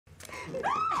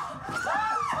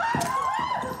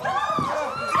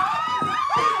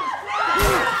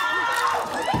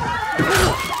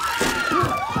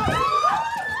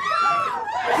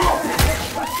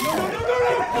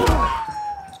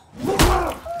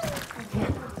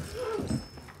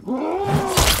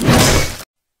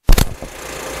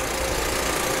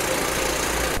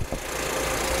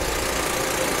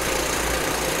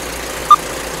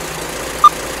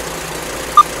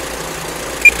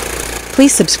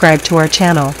Please subscribe to our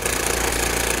channel.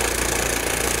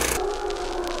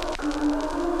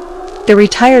 The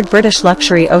retired British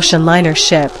luxury ocean liner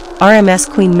ship, RMS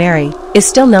Queen Mary, is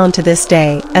still known to this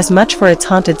day as much for its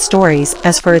haunted stories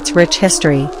as for its rich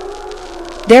history.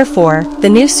 Therefore, the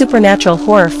new supernatural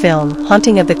horror film,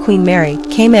 Haunting of the Queen Mary,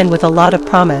 came in with a lot of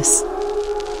promise.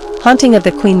 Haunting of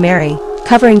the Queen Mary,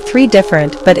 covering 3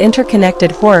 different but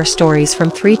interconnected horror stories from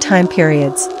 3 time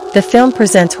periods, the film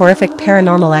presents horrific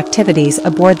paranormal activities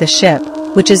aboard the ship,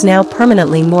 which is now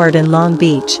permanently moored in Long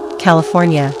Beach,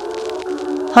 California.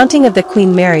 Haunting of the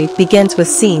Queen Mary begins with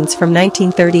scenes from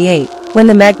 1938, when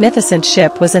the magnificent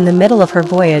ship was in the middle of her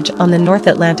voyage on the North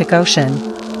Atlantic Ocean.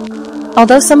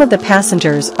 Although some of the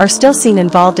passengers are still seen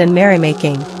involved in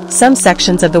merrymaking, some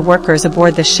sections of the workers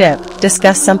aboard the ship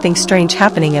discuss something strange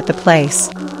happening at the place.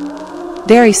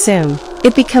 Very soon,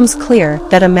 it becomes clear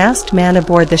that a masked man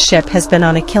aboard the ship has been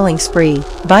on a killing spree,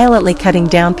 violently cutting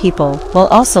down people while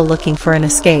also looking for an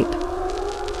escape.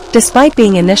 Despite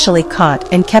being initially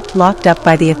caught and kept locked up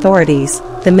by the authorities,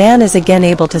 the man is again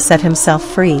able to set himself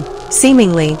free,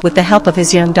 seemingly with the help of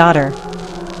his young daughter.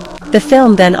 The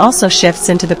film then also shifts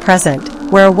into the present,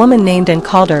 where a woman named Ann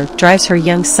Calder drives her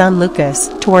young son Lucas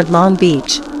toward Long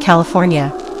Beach,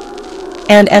 California.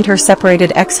 Ann and her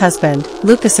separated ex-husband,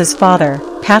 Lucas's father,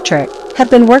 Patrick, have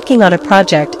been working on a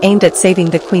project aimed at saving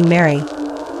the Queen Mary.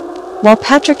 While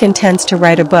Patrick intends to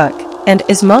write a book, and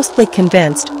is mostly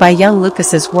convinced by young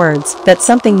Lucas's words that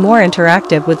something more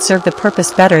interactive would serve the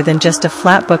purpose better than just a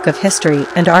flat book of history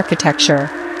and architecture.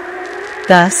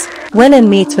 Thus, when Ann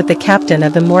meets with the captain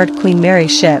of the moored Queen Mary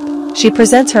ship, she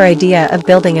presents her idea of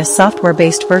building a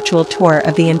software-based virtual tour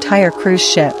of the entire cruise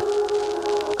ship.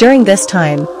 During this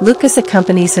time, Lucas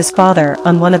accompanies his father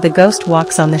on one of the ghost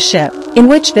walks on the ship, in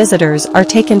which visitors are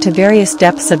taken to various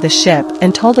depths of the ship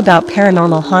and told about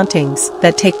paranormal hauntings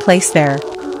that take place there.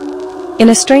 In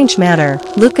a strange manner,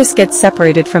 Lucas gets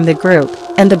separated from the group,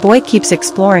 and the boy keeps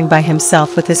exploring by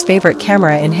himself with his favorite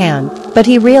camera in hand, but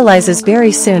he realizes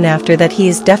very soon after that he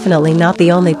is definitely not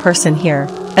the only person here,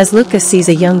 as Lucas sees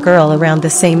a young girl around the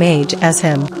same age as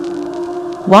him.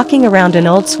 Walking around an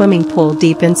old swimming pool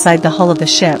deep inside the hull of the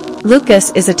ship,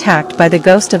 Lucas is attacked by the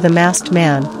ghost of the masked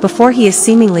man before he is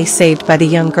seemingly saved by the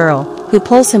young girl, who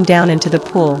pulls him down into the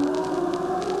pool.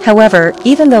 However,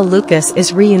 even though Lucas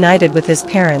is reunited with his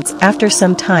parents after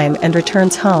some time and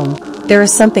returns home, there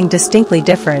is something distinctly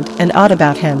different and odd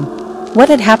about him. What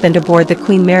had happened aboard the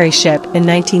Queen Mary ship in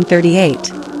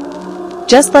 1938?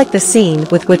 Just like the scene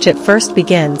with which it first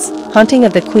begins, Haunting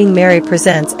of the Queen Mary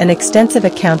presents an extensive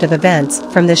account of events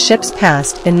from the ship's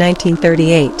past in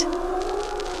 1938.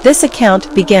 This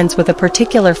account begins with a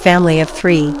particular family of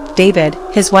 3, David,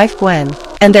 his wife Gwen,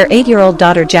 and their 8-year-old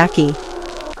daughter Jackie.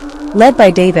 Led by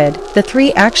David, the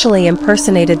 3 actually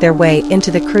impersonated their way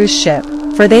into the cruise ship,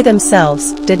 for they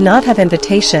themselves did not have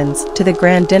invitations to the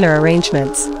grand dinner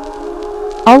arrangements.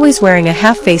 Always wearing a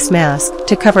half-face mask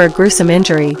to cover a gruesome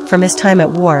injury from his time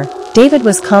at war, David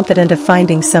was confident of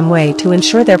finding some way to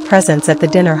ensure their presence at the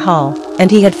dinner hall, and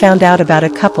he had found out about a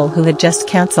couple who had just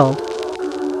cancelled.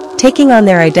 Taking on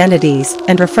their identities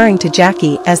and referring to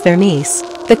Jackie as their niece,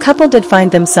 the couple did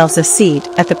find themselves a seat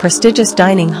at the prestigious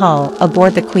dining hall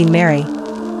aboard the Queen Mary.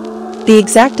 The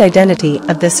exact identity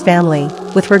of this family,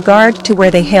 with regard to where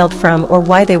they hailed from or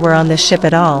why they were on the ship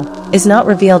at all, is not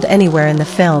revealed anywhere in the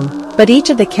film, but each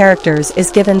of the characters is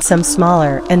given some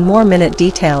smaller and more minute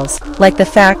details, like the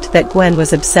fact that Gwen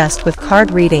was obsessed with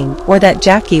card reading or that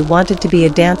Jackie wanted to be a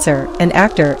dancer and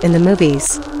actor in the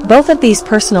movies. Both of these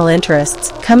personal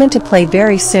interests come into play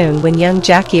very soon when young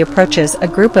Jackie approaches a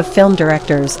group of film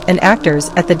directors and actors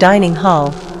at the dining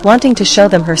hall, wanting to show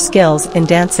them her skills in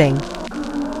dancing.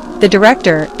 The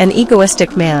director, an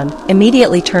egoistic man,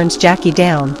 immediately turns Jackie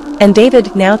down, and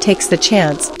David now takes the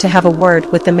chance to have a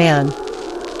word with the man.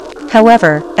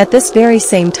 However, at this very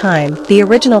same time, the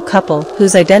original couple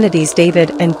whose identities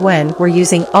David and Gwen were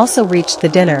using also reached the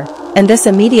dinner, and this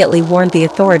immediately warned the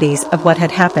authorities of what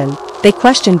had happened. They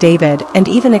questioned David and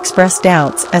even expressed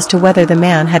doubts as to whether the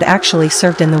man had actually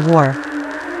served in the war.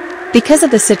 Because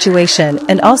of the situation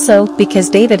and also because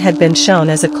David had been shown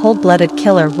as a cold-blooded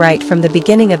killer right from the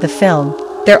beginning of the film,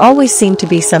 there always seemed to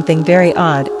be something very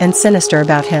odd and sinister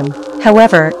about him.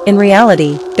 However, in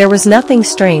reality, there was nothing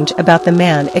strange about the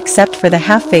man except for the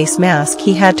half-face mask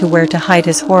he had to wear to hide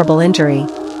his horrible injury.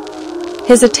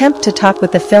 His attempt to talk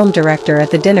with the film director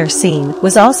at the dinner scene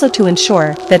was also to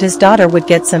ensure that his daughter would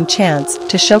get some chance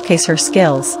to showcase her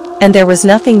skills, and there was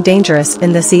nothing dangerous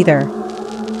in this either.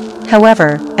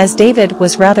 However, as David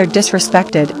was rather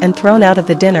disrespected and thrown out of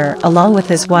the dinner along with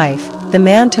his wife, the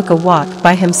man took a walk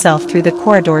by himself through the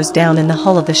corridors down in the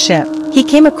hull of the ship. He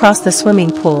came across the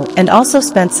swimming pool and also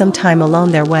spent some time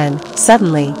alone there when,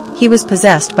 suddenly, he was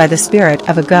possessed by the spirit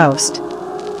of a ghost.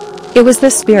 It was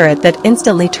this spirit that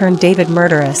instantly turned David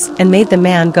murderous and made the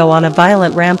man go on a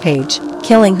violent rampage,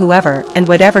 killing whoever and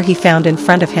whatever he found in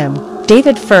front of him.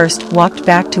 David first walked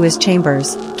back to his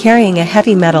chambers, carrying a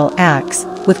heavy metal axe,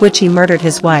 with which he murdered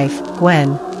his wife,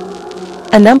 Gwen.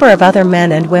 A number of other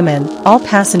men and women, all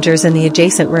passengers in the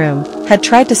adjacent room, had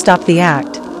tried to stop the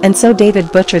act, and so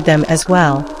David butchered them as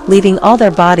well, leaving all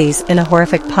their bodies in a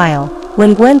horrific pile.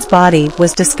 When Gwen's body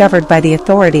was discovered by the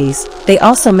authorities, they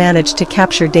also managed to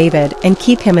capture David and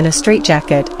keep him in a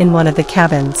straitjacket in one of the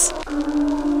cabins.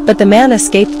 But the man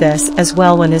escaped this as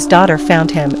well when his daughter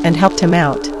found him and helped him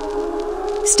out.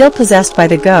 Still possessed by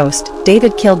the ghost,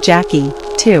 David killed Jackie,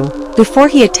 too, before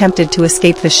he attempted to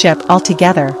escape the ship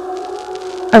altogether.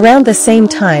 Around the same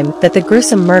time that the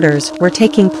gruesome murders were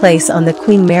taking place on the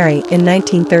Queen Mary in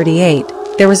 1938,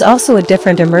 there was also a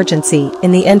different emergency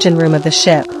in the engine room of the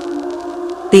ship.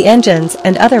 The engines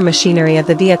and other machinery of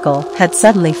the vehicle had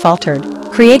suddenly faltered,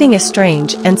 creating a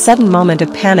strange and sudden moment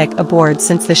of panic aboard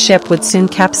since the ship would soon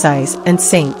capsize and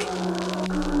sink.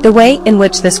 The way in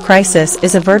which this crisis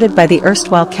is averted by the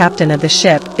erstwhile captain of the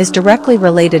ship is directly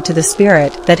related to the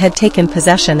spirit that had taken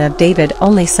possession of David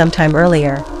only some time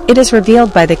earlier. It is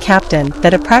revealed by the captain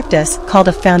that a practice called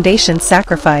a foundation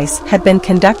sacrifice had been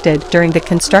conducted during the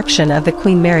construction of the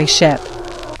Queen Mary ship.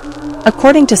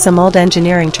 According to some old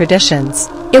engineering traditions,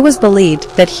 it was believed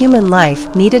that human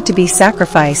life needed to be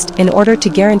sacrificed in order to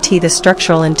guarantee the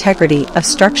structural integrity of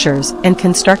structures and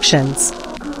constructions.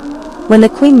 When the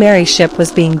Queen Mary ship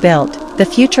was being built, the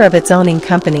future of its owning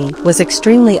company was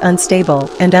extremely unstable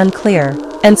and unclear,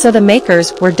 and so the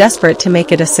makers were desperate to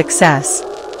make it a success.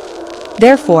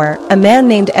 Therefore, a man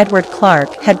named Edward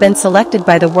Clark had been selected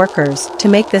by the workers to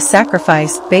make this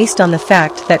sacrifice based on the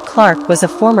fact that Clark was a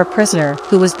former prisoner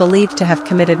who was believed to have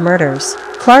committed murders.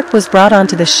 Clark was brought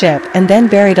onto the ship and then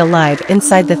buried alive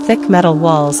inside the thick metal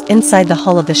walls inside the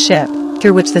hull of the ship,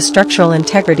 through which the structural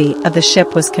integrity of the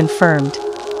ship was confirmed.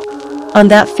 On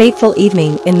that fateful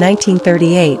evening in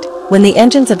 1938, when the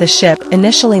engines of the ship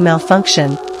initially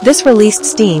malfunctioned, this released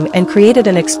steam and created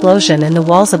an explosion in the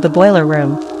walls of the boiler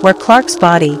room, where Clark's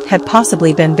body had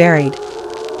possibly been buried.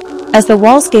 As the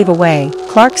walls gave away,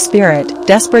 Clark's spirit,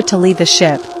 desperate to leave the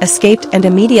ship, escaped and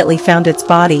immediately found its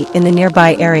body in the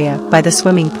nearby area by the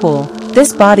swimming pool.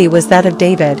 This body was that of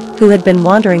David, who had been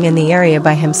wandering in the area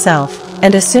by himself,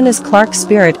 and as soon as Clark's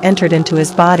spirit entered into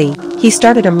his body, he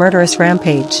started a murderous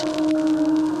rampage.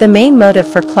 The main motive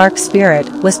for Clark's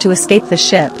spirit was to escape the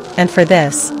ship, and for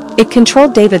this, it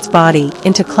controlled David's body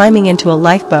into climbing into a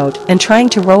lifeboat and trying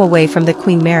to row away from the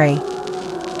Queen Mary.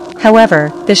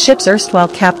 However, the ship's erstwhile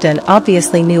captain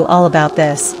obviously knew all about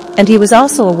this, and he was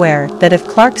also aware that if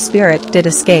Clark's spirit did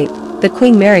escape, the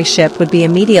Queen Mary ship would be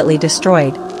immediately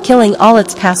destroyed, killing all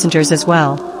its passengers as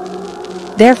well.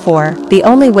 Therefore, the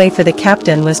only way for the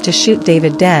captain was to shoot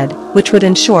David dead, which would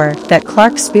ensure that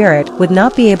Clark's spirit would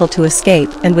not be able to escape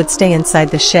and would stay inside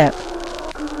the ship.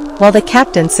 While the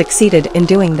captain succeeded in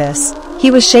doing this,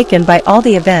 he was shaken by all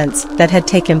the events that had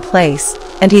taken place,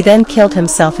 and he then killed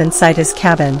himself inside his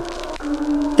cabin.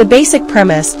 The basic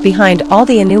premise behind all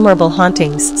the innumerable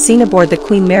hauntings seen aboard the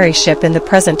Queen Mary ship in the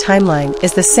present timeline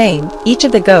is the same. Each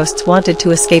of the ghosts wanted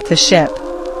to escape the ship.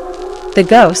 The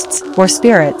ghosts, or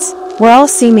spirits, were all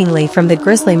seemingly from the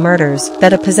grisly murders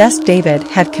that a possessed David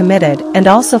had committed and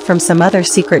also from some other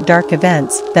secret dark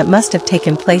events that must have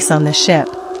taken place on the ship.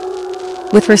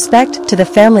 With respect to the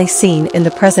family seen in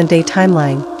the present-day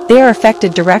timeline, they are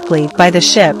affected directly by the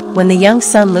ship when the young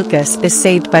son Lucas is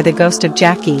saved by the ghost of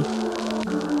Jackie.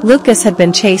 Lucas had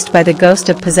been chased by the ghost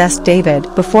of possessed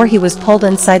David before he was pulled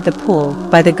inside the pool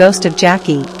by the ghost of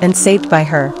Jackie and saved by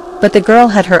her, but the girl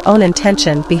had her own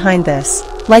intention behind this.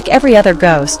 Like every other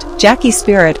ghost, Jackie's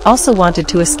spirit also wanted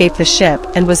to escape the ship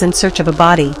and was in search of a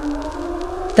body.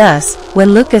 Thus,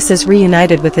 when Lucas is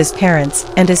reunited with his parents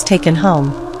and is taken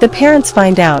home, the parents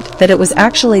find out that it was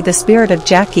actually the spirit of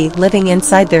Jackie living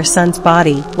inside their son's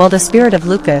body while the spirit of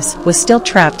Lucas was still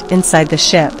trapped inside the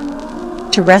ship.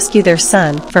 To rescue their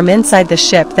son from inside the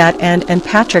ship, that Anne and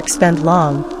Patrick spend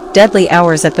long, deadly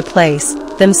hours at the place,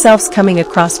 themselves coming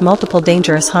across multiple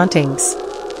dangerous hauntings.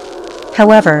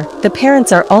 However, the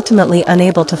parents are ultimately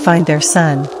unable to find their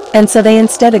son, and so they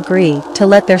instead agree to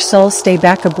let their souls stay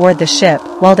back aboard the ship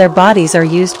while their bodies are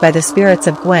used by the spirits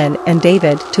of Gwen and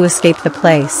David to escape the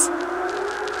place.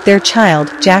 Their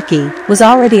child, Jackie, was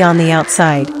already on the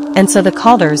outside, and so the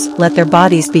Calders let their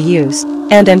bodies be used.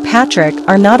 Anne and Patrick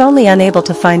are not only unable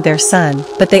to find their son,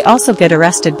 but they also get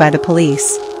arrested by the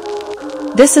police.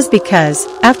 This is because,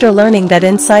 after learning that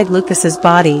inside Lucas's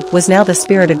body was now the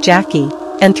spirit of Jackie,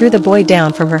 and threw the boy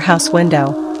down from her house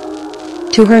window.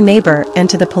 To her neighbor and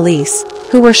to the police,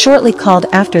 who were shortly called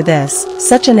after this,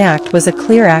 such an act was a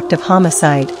clear act of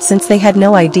homicide since they had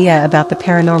no idea about the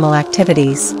paranormal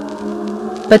activities.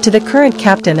 But to the current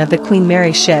captain of the Queen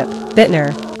Mary ship,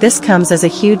 Bittner, this comes as a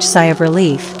huge sigh of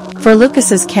relief, for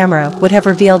Lucas's camera would have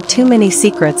revealed too many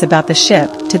secrets about the ship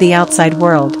to the outside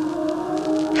world.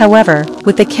 However,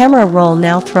 with the camera roll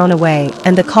now thrown away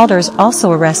and the Calders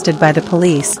also arrested by the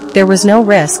police, there was no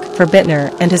risk for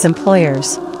Bittner and his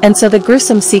employers, and so the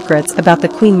gruesome secrets about the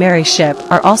Queen Mary ship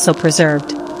are also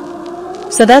preserved.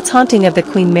 So that's Haunting of the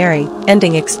Queen Mary,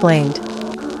 ending explained.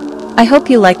 I hope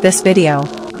you liked this video.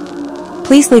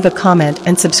 Please leave a comment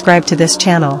and subscribe to this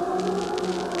channel.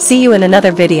 See you in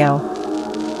another video.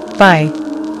 Bye.